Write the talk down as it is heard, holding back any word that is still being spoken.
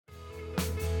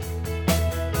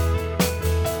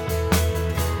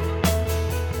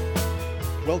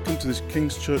Welcome to this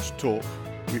King's Church talk.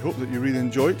 We hope that you really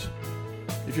enjoy it.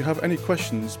 If you have any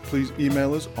questions, please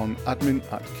email us on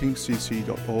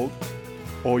admin@kingscc.org,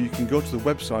 or you can go to the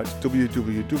website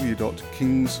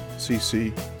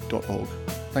www.kingscc.org.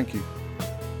 Thank you.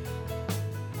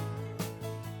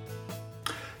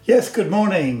 Yes, good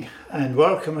morning and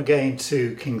welcome again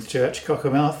to King's Church,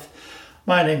 Cockermouth.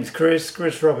 My name is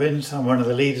Chris Robbins. I'm one of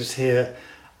the leaders here,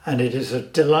 and it is a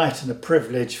delight and a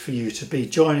privilege for you to be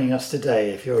joining us today.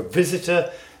 If you're a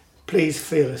visitor, please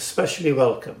feel especially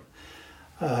welcome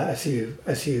as we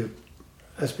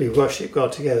worship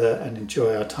God together and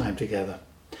enjoy our time together.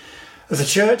 As a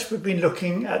church, we've been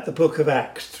looking at the book of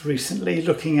Acts recently,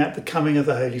 looking at the coming of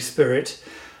the Holy Spirit,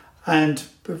 and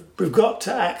we've got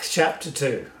to Acts chapter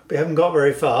 2. We haven't got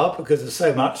very far because there's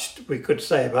so much we could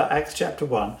say about Acts chapter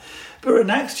 1. But we're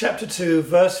in Acts chapter 2,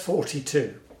 verse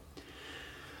 42.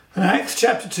 And Acts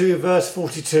chapter 2, verse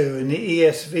 42 in the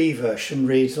ESV version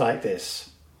reads like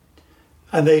this: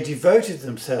 "And they devoted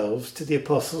themselves to the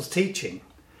apostles' teaching,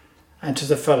 and to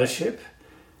the fellowship,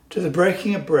 to the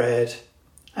breaking of bread,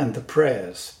 and the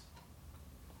prayers."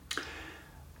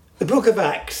 The book of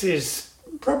Acts is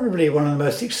probably one of the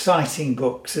most exciting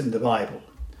books in the Bible.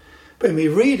 When we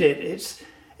read it,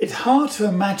 it's hard to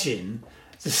imagine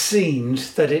the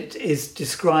scenes that it is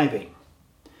describing.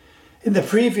 In the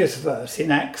previous verse, in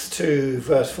Acts 2,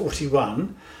 verse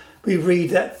 41, we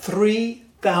read that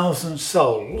 3,000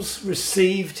 souls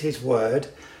received his word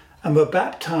and were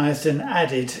baptized and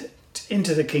added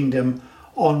into the kingdom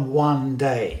on one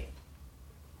day.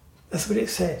 That's what it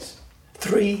says.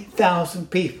 3,000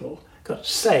 people got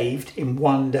saved in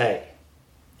one day.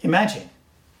 Imagine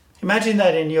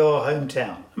that in your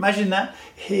hometown. Imagine that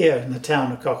here in the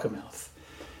town of Cockermouth.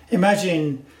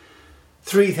 Imagine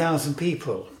 3,000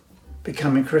 people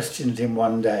becoming Christians in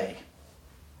one day.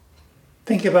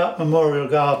 Think about Memorial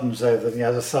Gardens over the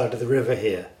other side of the river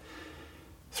here.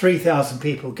 3,000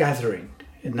 people gathering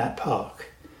in that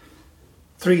park.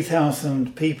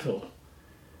 3,000 people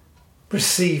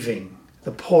receiving the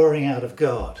pouring out of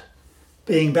God,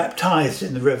 being baptized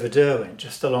in the River Derwent,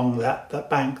 just along that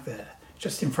bank there,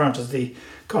 just in front of the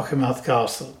Cockermouth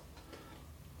Castle.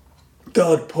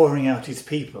 God pouring out his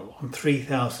people on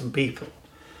 3,000 people.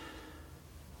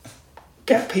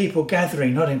 Get people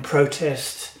gathering, not in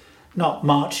protest, not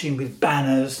marching with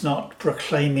banners, not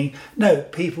proclaiming. No,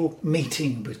 people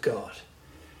meeting with God,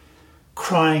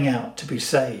 crying out to be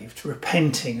saved,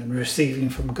 repenting and receiving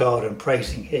from God and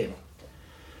praising him.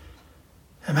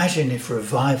 Imagine if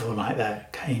revival like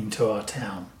that came to our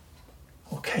town,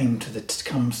 or comes to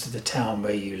the town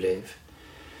where you live.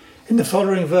 In the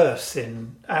following verse,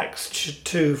 in Acts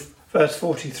 2, verse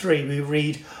 43, we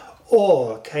read,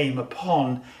 "Awe came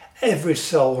upon every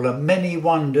soul, and many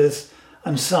wonders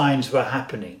and signs were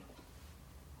happening."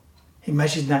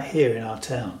 Imagine that here in our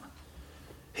town.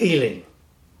 Healing,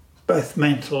 both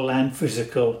mental and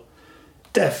physical,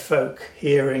 deaf folk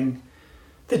hearing,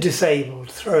 the disabled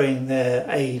throwing their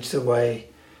aids away,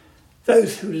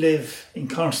 those who live in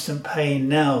constant pain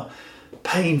now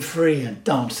pain-free and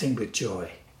dancing with joy.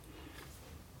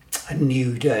 A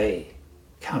new day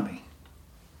coming.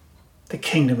 The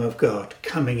kingdom of God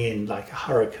coming in like a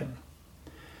hurricane.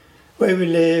 Where we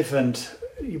live, and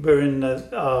we're in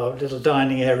our little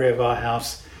dining area of our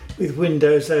house with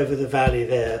windows over the valley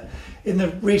there. In the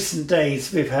recent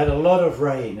days, we've had a lot of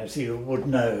rain, as you would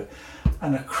know.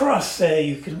 And across there,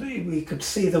 we could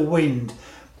see the wind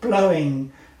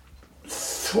blowing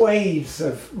swathes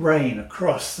of rain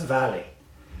across the valley.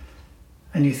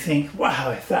 And you think,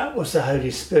 wow, if that was the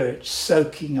Holy Spirit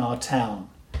soaking our town,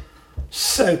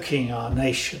 soaking our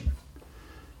nation,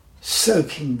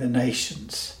 soaking the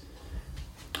nations.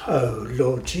 Oh,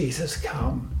 Lord Jesus,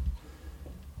 come.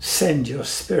 Send your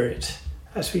Spirit.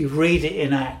 As we read it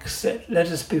in Acts, let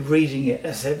us be reading it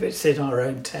as if it's in our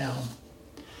own town.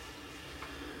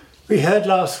 We heard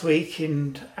last week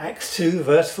in Acts 2,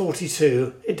 verse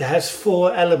 42, it has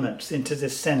 4 elements into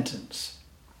this sentence.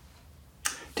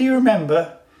 Do you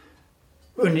remember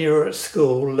when you were at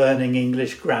school learning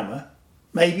English grammar?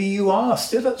 Maybe you are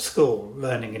still at school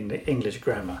learning English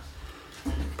grammar.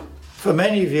 For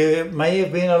many of you, it may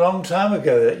have been a long time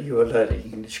ago that you were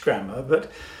learning English grammar, but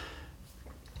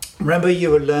remember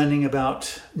you were learning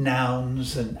about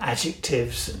nouns and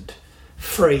adjectives and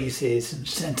phrases and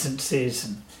sentences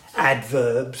and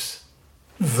adverbs,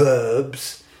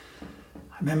 verbs.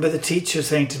 I remember the teacher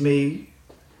saying to me,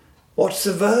 "What's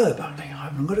a verb?" I'm thinking, I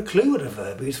haven't got a clue what a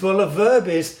verb is. Well, a verb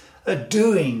is a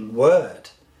doing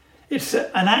word. It's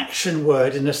an action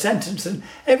word in a sentence, and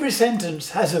every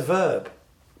sentence has a verb.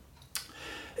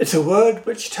 It's a word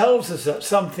which tells us that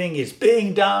something is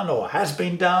being done or has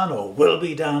been done or will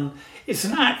be done. It's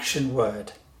an action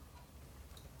word.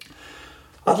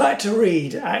 I'd like to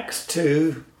read Acts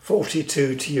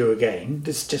 2:42 to you again.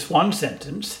 This is just one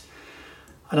sentence.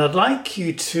 And I'd like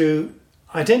you to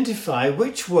identify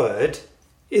which word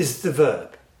is the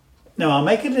verb. Now I'll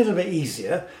make it a little bit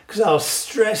easier because I'll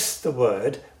stress the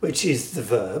word which is the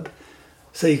verb.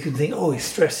 So you can think, oh, he's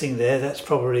stressing there, that's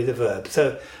probably the verb.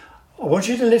 So I want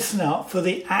you to listen out for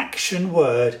the action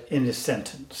word in this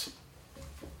sentence.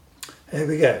 Here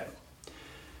we go.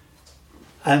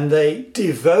 And they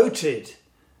devoted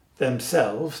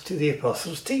themselves to the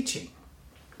apostles' teaching,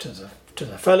 to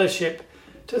the fellowship,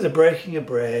 to the breaking of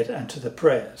bread, and to the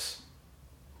prayers.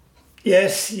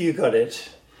 Yes, you got it.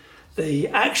 The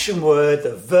action word,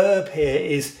 the verb here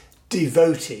is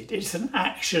devoted. It's an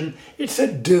action, it's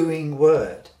a doing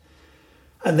word.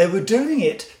 And they were doing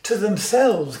it to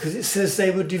themselves because it says they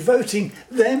were devoting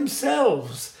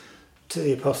themselves to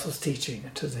the apostles' teaching,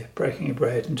 to the breaking of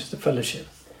bread, and to the fellowship,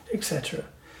 etc.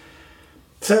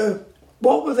 So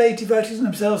what were they devoting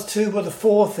themselves to? Well, the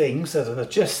four things that I've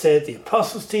just said: the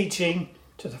apostles' teaching,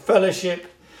 to the fellowship,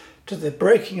 to the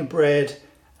breaking of bread,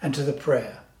 and to the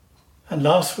prayer. And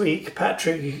last week,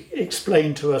 Patrick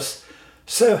explained to us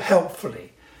so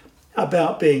helpfully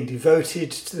about being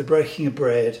devoted to the breaking of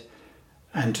bread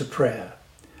and to prayer.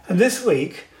 And this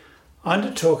week, I'm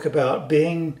going to talk about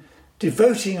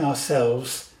devoting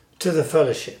ourselves to the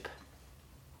fellowship.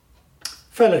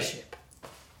 Fellowship.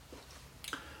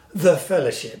 The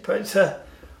fellowship.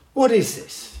 What is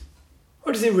this?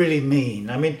 What does it really mean?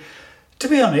 I mean, to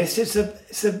be honest,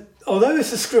 although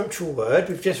it's a scriptural word,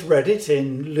 we've just read it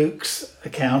in Luke's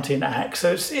account in Acts,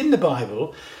 so it's in the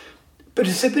Bible, but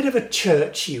it's a bit of a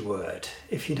churchy word,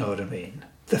 if you know what I mean.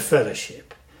 The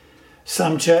fellowship.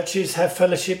 Some churches have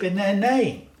fellowship in their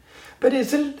name, but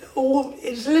it's a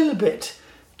little bit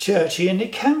churchy, and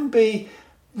it can be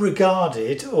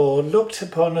regarded or looked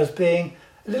upon as being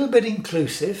a little bit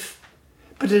inclusive,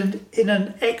 but in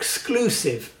an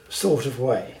exclusive sort of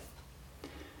way.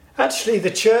 Actually, the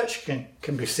church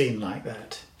can be seen like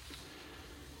that.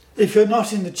 If you're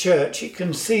not in the church, it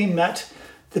can seem that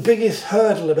the biggest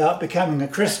hurdle about becoming a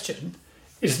Christian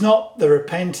is not the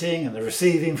repenting and the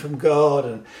receiving from God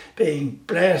and being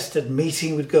blessed and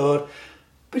meeting with God,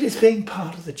 but it's being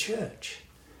part of the church.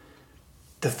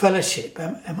 The fellowship.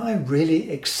 Am I really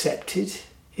accepted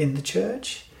in the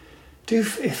church?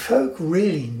 If folk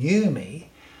really knew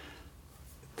me,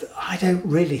 I don't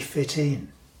really fit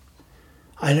in.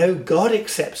 I know God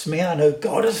accepts me. I know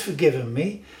God has forgiven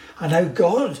me. I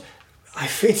know I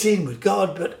fit in with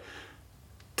God, but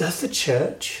does the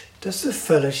church, does the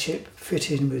fellowship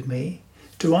fit in with me?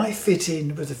 Do I fit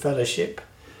in with the fellowship?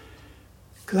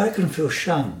 Because I can feel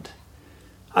shunned.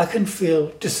 I can feel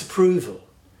disapproval.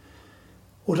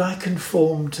 Would I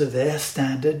conform to their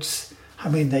standards? I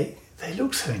mean, they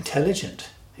look so intelligent,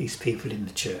 these people in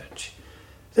the church.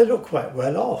 They look quite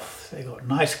well off. They've got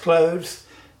nice clothes,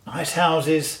 nice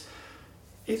houses.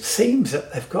 It seems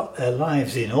that they've got their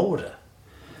lives in order.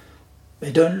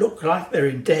 They don't look like they're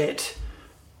in debt.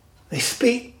 They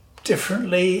speak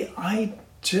differently. I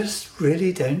just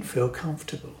really don't feel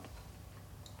comfortable.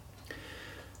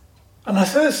 And I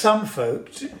suppose some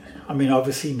folk, I mean,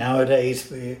 obviously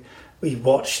nowadays we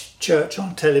watch church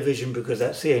on television because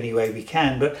that's the only way we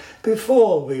can. But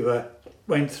before we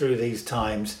went through these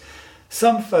times,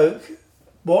 some folk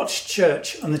watch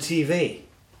church on the TV.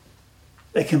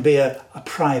 They can be a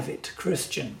private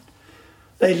Christian.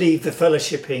 They leave the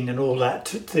fellowshipping and all that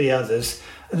to the others,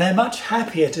 and they're much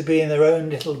happier to be in their own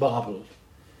little bubble.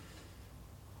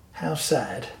 How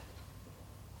sad.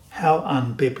 How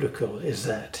unbiblical is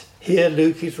that? Here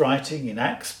Luke is writing in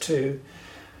Acts 2,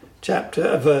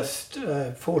 verse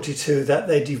 42, that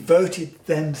they devoted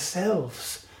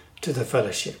themselves to the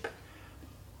fellowship.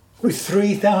 With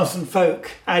 3,000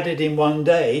 folk added in one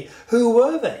day, who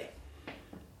were they?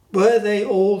 Were they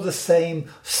all the same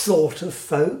sort of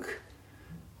folk?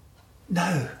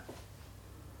 No.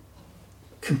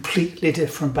 Completely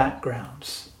different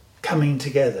backgrounds coming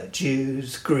together.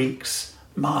 Jews, Greeks,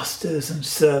 masters and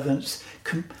servants,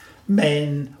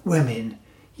 men, women,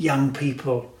 young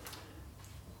people,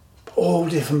 all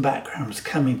different backgrounds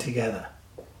coming together.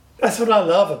 That's what I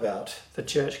love about the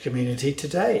church community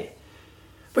today.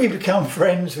 We become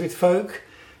friends with folk,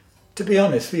 to be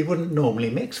honest, we wouldn't normally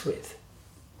mix with.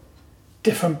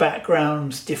 Different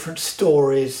backgrounds, different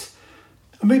stories.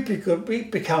 And we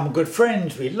become good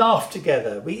friends. We laugh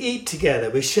together. We eat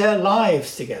together. We share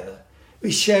lives together.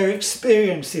 We share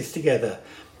experiences together.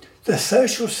 The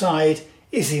social side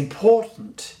is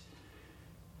important.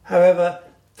 However,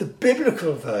 the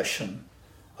biblical version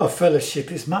of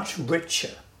fellowship is much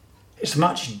richer. It's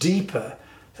much deeper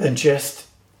than just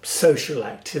social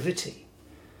activity.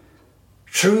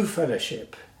 True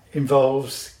fellowship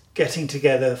involves getting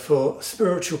together for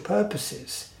spiritual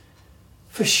purposes,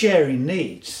 for sharing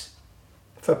needs,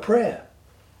 for prayer,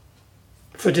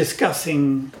 for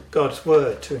discussing God's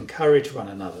word to encourage one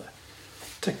another,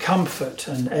 to comfort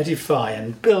and edify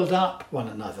and build up one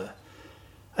another,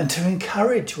 and to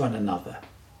encourage one another.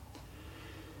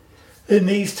 In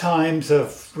these times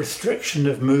of restriction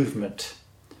of movement,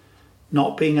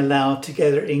 not being allowed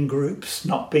together in groups,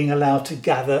 not being allowed to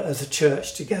gather as a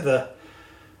church together,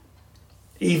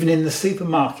 even in the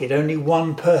supermarket, only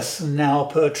one person now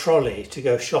per trolley to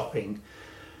go shopping.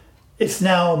 It's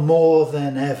now more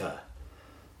than ever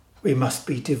we must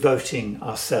be devoting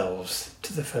ourselves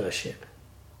to the fellowship.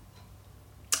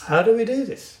 How do we do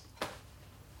this?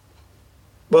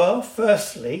 Well,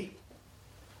 firstly,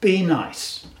 be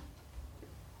nice.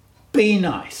 Be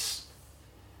nice.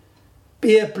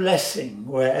 Be a blessing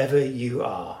wherever you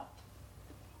are.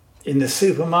 In the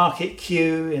supermarket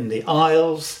queue, in the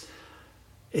aisles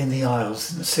in the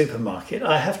supermarket.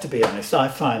 I have to be honest, I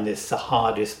find this the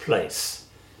hardest place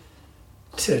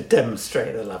to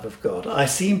demonstrate the love of God. I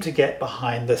seem to get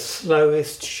behind the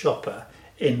slowest shopper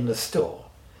in the store.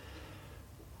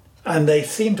 And they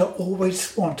seem to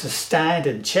always want to stand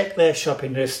and check their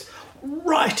shopping list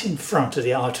right in front of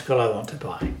the article I want to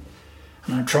buy.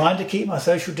 And I'm trying to keep my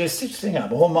social distancing.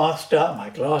 I'm all masked up.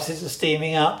 My glasses are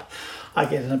steaming up. I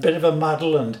get in a bit of a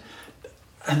muddle and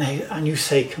you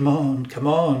say, come on,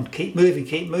 keep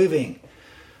moving.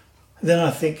 And then I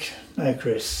think, no,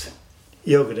 Chris,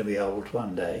 you're going to be old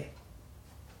one day.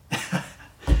 Now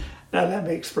let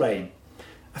me explain.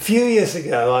 A few years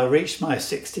ago, I reached my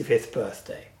 65th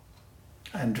birthday.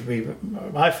 And my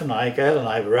wife and I, Gail and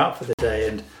I, were out for the day,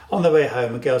 and on the way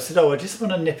home, a girl said, I just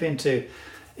want to nip into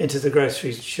the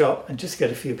grocery shop and just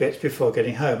get a few bits before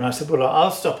getting home. And I said, well,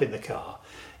 I'll stop in the car.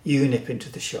 You nip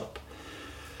into the shop.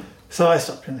 So I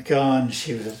stopped in the car, and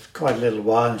she was quite a little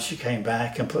while, and she came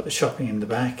back and put the shopping in the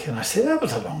back. And I said, that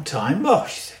was a long time. Oh,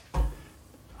 she said.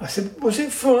 I said, was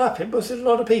it full up? Was it a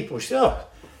lot of people? She said,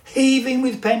 heaving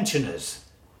with pensioners.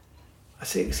 I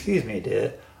said, excuse me,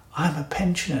 dear, I'm a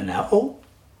pensioner now. Oh,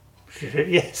 she said,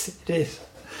 yes, it is.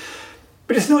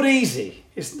 But it's not easy.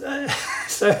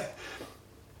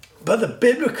 But the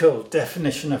biblical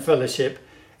definition of fellowship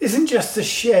isn't just the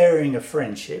sharing of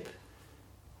friendship.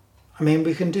 I mean,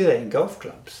 we can do that in golf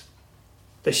clubs.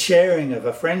 The sharing of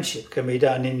a friendship can be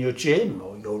done in your gym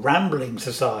or your rambling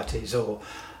societies or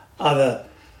other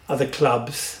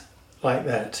clubs like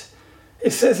that.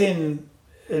 It says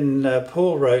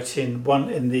Paul wrote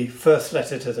in the first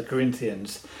letter to the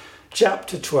Corinthians,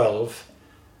 chapter 12,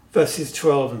 verses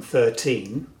 12 and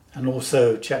 13, and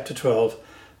also chapter 12,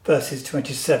 verses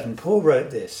 27. Paul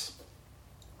wrote this: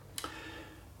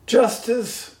 just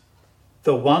as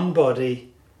the one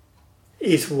body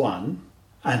is one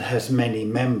and has many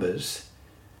members,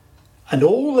 and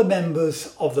all the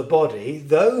members of the body,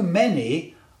 though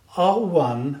many, are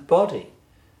one body,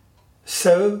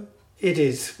 so it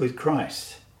is with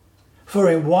Christ. For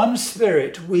in one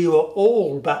Spirit we were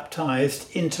all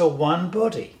baptized into one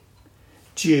body,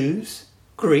 Jews,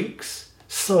 Greeks,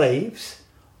 slaves,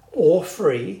 or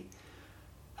free,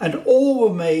 and all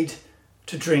were made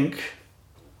to drink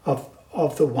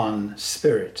of the one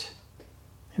Spirit.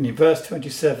 And in verse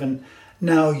 27,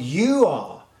 now you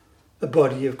are the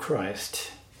body of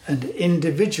Christ and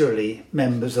individually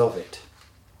members of it.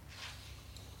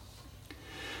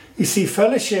 You see,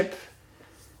 fellowship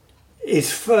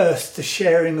is first the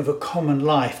sharing of a common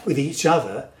life with each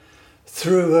other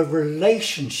through a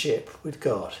relationship with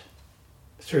God,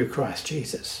 through Christ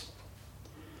Jesus.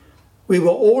 We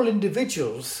were all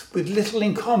individuals with little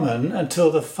in common until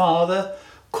the Father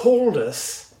called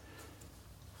us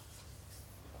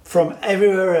from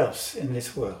everywhere else in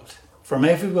this world, from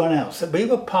everyone else, that we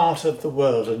were part of the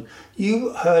world, and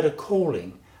you heard a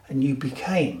calling and you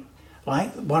became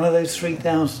like one of those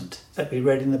 3,000 that we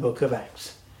read in the book of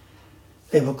Acts.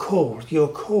 They were called, you're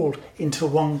called into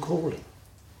one calling.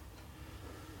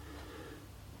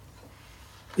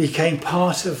 We became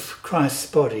part of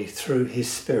Christ's body through his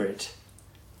Spirit.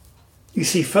 You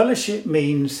see, fellowship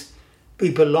means we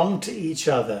belong to each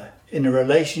other in a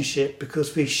relationship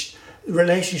because we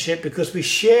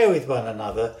share with one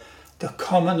another the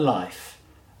common life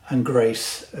and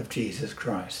grace of Jesus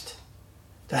Christ.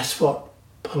 That's what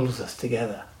pulls us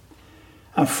together.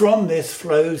 And from this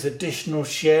flows additional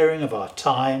sharing of our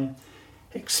time,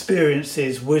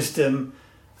 experiences, wisdom,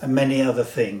 and many other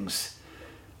things,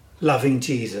 loving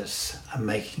Jesus and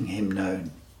making him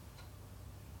known.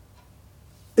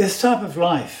 This type of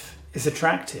life is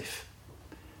attractive.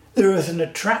 There is an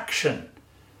attraction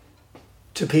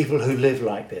to people who live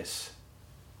like this.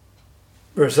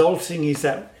 Resulting is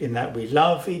that we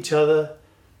love each other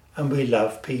and we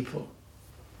love people.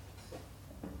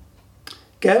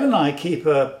 Gail and I keep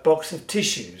a box of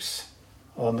tissues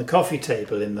on the coffee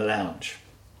table in the lounge.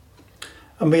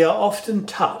 And we are often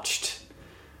touched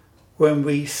when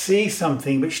we see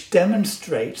something which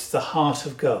demonstrates the heart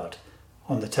of God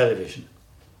on the television.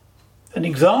 An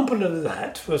example of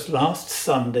that was last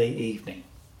Sunday evening.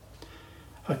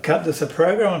 There's a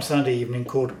programme on Sunday evening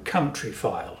called Country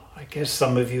File. I guess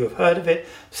some of you have heard of it,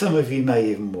 some of you may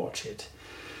even watch it.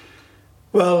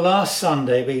 Well, last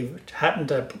Sunday we happened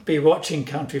to be watching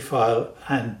Country File,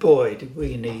 and boy, did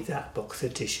we need that box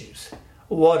of tissues.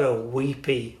 What a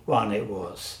weepy one it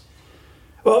was.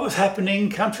 What was happening?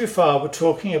 Country File were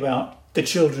talking about the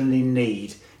Children in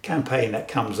Need campaign that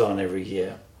comes on every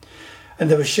year. And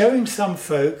they were showing some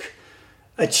folk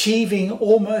achieving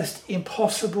almost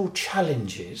impossible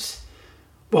challenges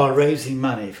while raising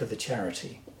money for the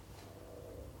charity.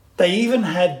 They even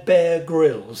had Bear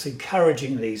Grylls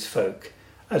encouraging these folk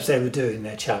as they were doing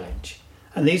their challenge.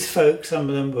 And these folk, some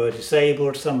of them were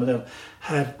disabled, some of them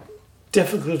had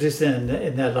difficulties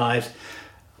in their lives.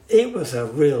 It was a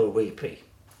real weepy.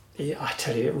 I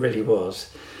tell you, it really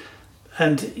was.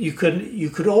 And you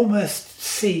could almost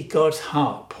see God's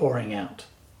heart pouring out.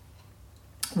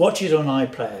 Watch it on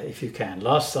iPlayer if you can.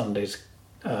 Last Sunday's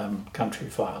Country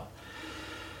File.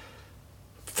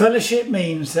 Fellowship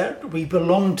means that we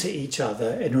belong to each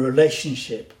other in a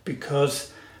relationship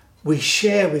because we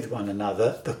share with one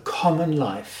another the common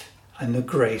life and the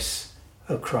grace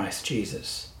of Christ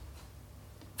Jesus.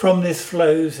 From this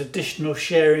flows additional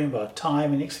sharing of our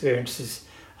time and experiences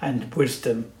and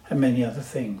wisdom and many other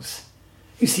things.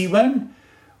 You see, when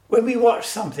we watch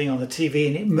something on the TV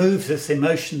and it moves us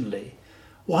emotionally,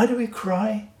 why do we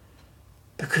cry?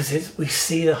 Because we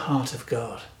see the heart of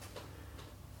God.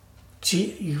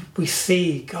 We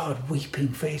see God weeping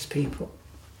for his people.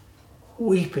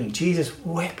 Weeping. Jesus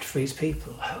wept for his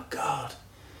people. Oh God,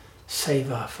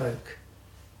 save our folk.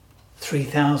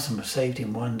 3,000 were saved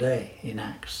in one day in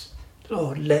Acts.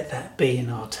 Lord, let that be in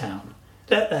our town.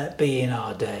 Let that be in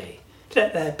our day.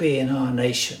 Let that be in our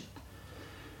nation.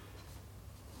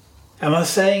 Am I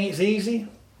saying it's easy?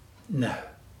 No.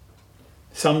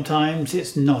 Sometimes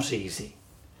it's not easy.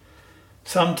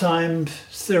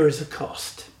 Sometimes there is a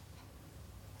cost.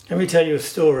 Let me tell you a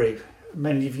story.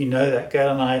 Many of you know that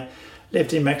Gail and I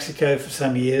lived in Mexico for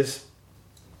some years,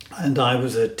 and I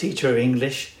was a teacher of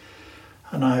English,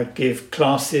 and I would give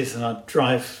classes, and I'd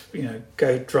drive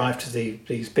to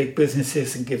these big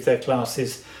businesses and give their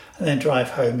classes, and then drive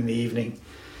home in the evening.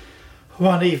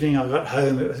 One evening I got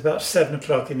home, it was about 7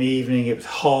 o'clock in the evening, it was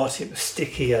hot, it was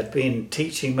sticky, I'd been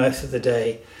teaching most of the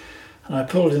day, and I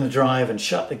pulled in the drive and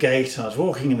shut the gate, and I was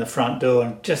walking in the front door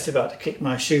and just about to kick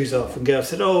my shoes off, and Gail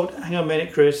said, "Oh, hang on a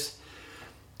minute, Chris,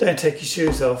 don't take your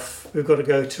shoes off, we've got to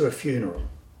go to a funeral."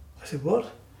 I said,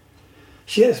 "What?"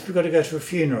 "Yes, we've got to go to a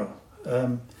funeral.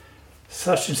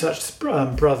 Such and such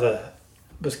brother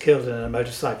was killed in a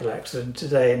motorcycle accident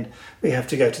today and we have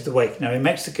to go to the wake." Now in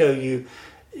Mexico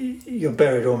you're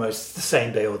buried almost the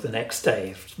same day or the next day.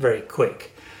 It's very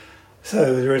quick.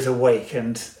 So there is a wake,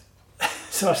 and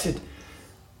so I said,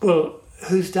 "Well,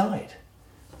 who's died?"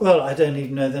 "Well, I don't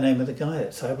even know the name of the guy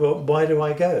that died." "Well, why do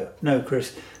I go?" "No,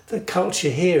 Chris, the culture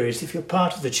here is if you're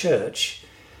part of the church,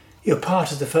 you're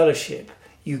part of the fellowship,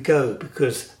 you go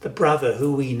because the brother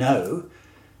who we know,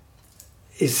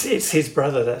 it's his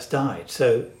brother that's died.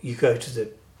 So you go to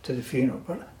the funeral."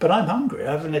 But I'm hungry,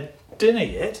 I haven't had dinner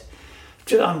yet.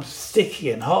 I'm sticky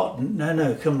and hot.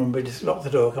 No, come on, we just lock the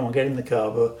door, come on, get in the car,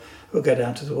 we'll go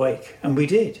down to the wake. And we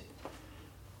did.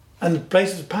 And the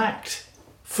place was packed,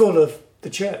 full of the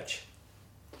church,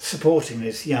 supporting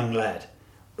this young lad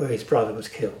where his brother was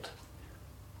killed.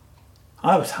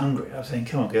 I was hungry. I was saying,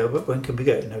 "Come on, girl, but when can we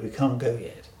go?" "No, we can't go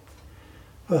yet."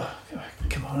 "Well,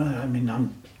 come on, I mean,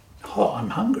 I'm hot,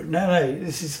 I'm hungry." No,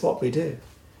 this is what we do.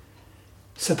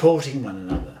 Supporting one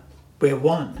another. We're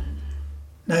one.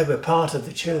 No, we're part of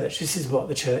the church. This is what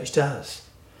the church does.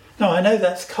 Now, I know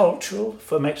that's cultural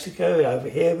for Mexico. Over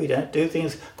here, we don't do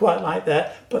things quite like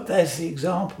that, but there's the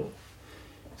example.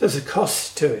 There's a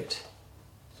cost to it.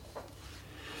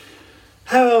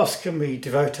 How else can we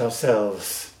devote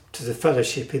ourselves to the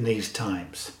fellowship in these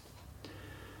times?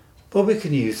 Well, we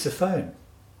can use the phone.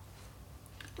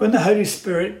 When the Holy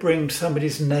Spirit brings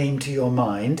somebody's name to your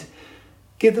mind,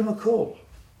 give them a call.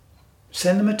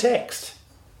 Send them a text.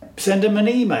 Send them an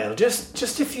email.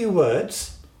 Just a few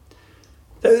words.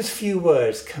 Those few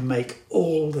words can make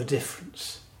all the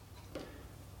difference.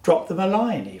 Drop them a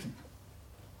line even.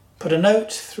 Put a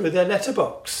note through their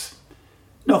letterbox.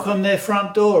 Knock on their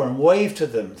front door and wave to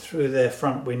them through their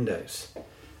front windows.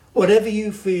 Whatever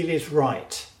you feel is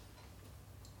right.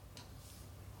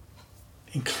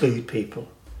 Include people.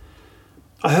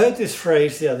 I heard this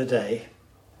phrase the other day,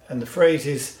 and the phrase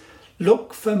is,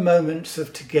 look for moments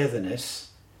of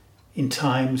togetherness in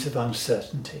times of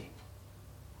uncertainty.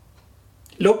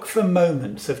 Look for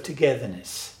moments of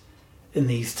togetherness in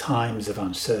these times of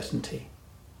uncertainty.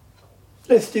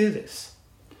 Let's do this.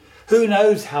 Who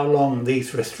knows how long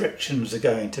these restrictions are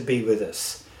going to be with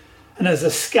us? And as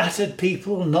a scattered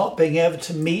people not being able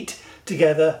to meet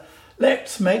together,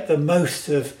 let's make the most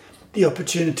of the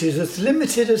opportunities, as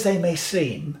limited as they may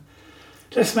seem.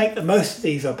 Let's make the most of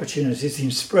these opportunities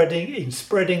in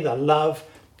spreading the love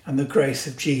and the grace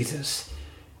of Jesus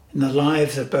in the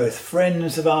lives of both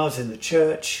friends of ours in the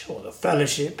church or the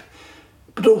fellowship,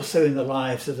 but also in the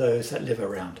lives of those that live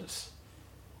around us.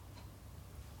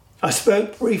 I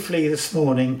spoke briefly this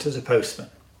morning to the postman.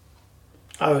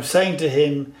 I was saying to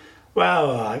him,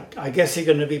 wow, I guess you're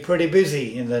going to be pretty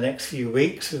busy in the next few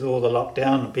weeks with all the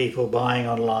lockdown and people buying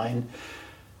online.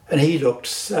 And he looked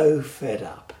so fed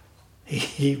up.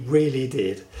 He really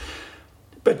did.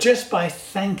 But just by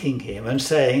thanking him and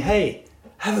saying, hey,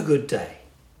 have a good day.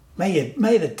 May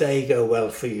the day go well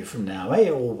for you from now. May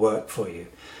it all work for you.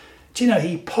 Do you know,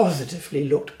 he positively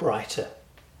looked brighter.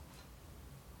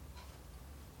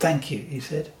 Thank you, he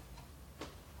said.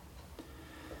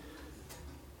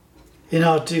 In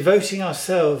our devoting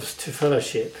ourselves to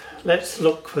fellowship, let's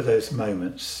look for those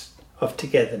moments of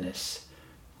togetherness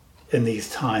in these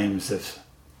times of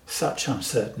such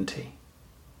uncertainty.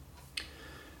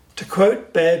 To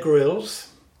quote Bear Grylls,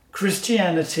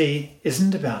 Christianity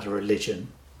isn't about a religion.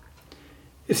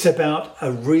 It's about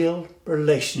a real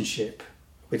relationship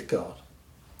with God.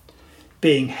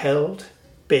 Being held,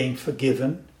 being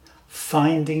forgiven,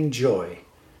 finding joy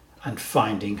and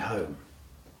finding home.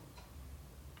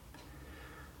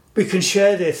 We can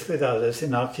share this with others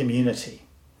in our community.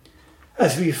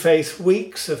 As we face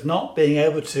weeks of not being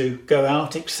able to go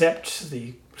out except to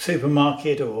the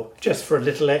supermarket or just for a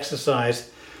little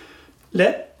exercise,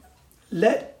 let's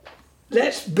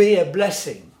be a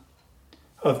blessing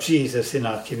of Jesus in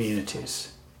our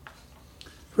communities.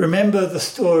 Remember the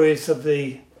stories of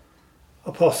the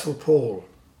Apostle Paul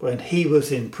when he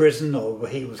was in prison or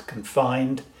when he was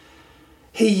confined.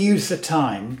 He used the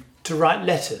time to write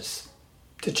letters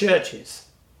to churches.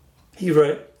 He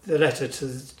wrote the letter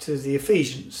to the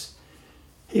Ephesians.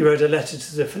 He wrote a letter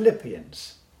to the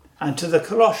Philippians and to the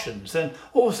Colossians, and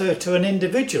also to an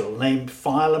individual named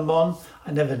Philemon.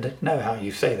 I never know how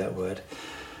you say that word.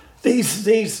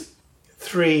 These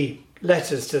three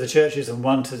letters to the churches and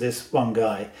one to this one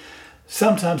guy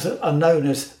sometimes are known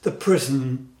as the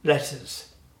prison letters.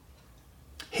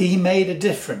 He made a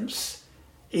difference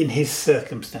in his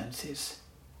circumstances.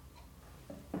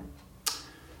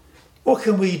 What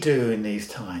can we do in these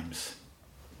times?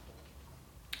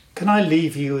 Can I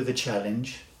leave you with a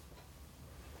challenge?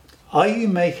 Are you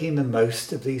making the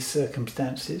most of these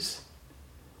circumstances?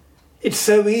 It's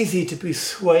so easy to be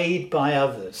swayed by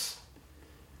others,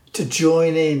 to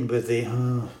join in with the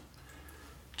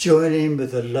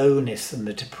lowness and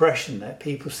the depression that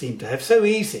people seem to have. So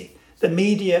easy. The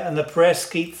media and the press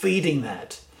keep feeding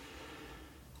that.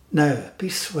 No, be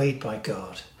swayed by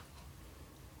God.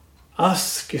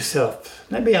 Ask yourself,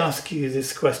 let me ask you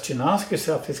this question. Ask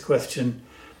yourself this question.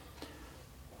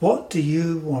 What do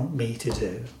you want me to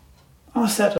do?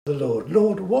 Ask that of the Lord.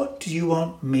 Lord, what do you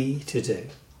want me to do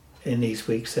in these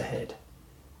weeks ahead?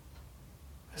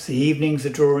 As the evenings are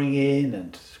drawing in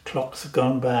and clocks have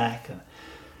gone back, and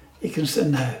you can say,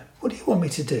 no, what do you want me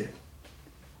to do?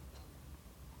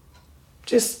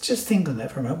 Just think on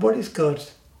that for a moment. What is God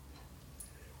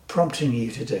prompting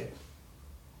you to do?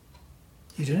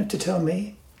 You don't have to tell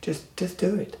me. Just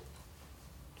do it.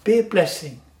 Be a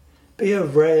blessing. Be a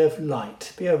ray of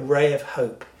light. Be a ray of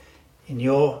hope in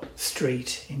your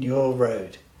street, in your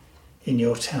road, in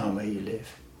your town where you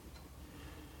live.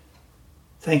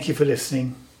 Thank you for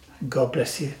listening, and God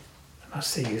bless you, and I'll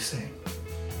see you soon.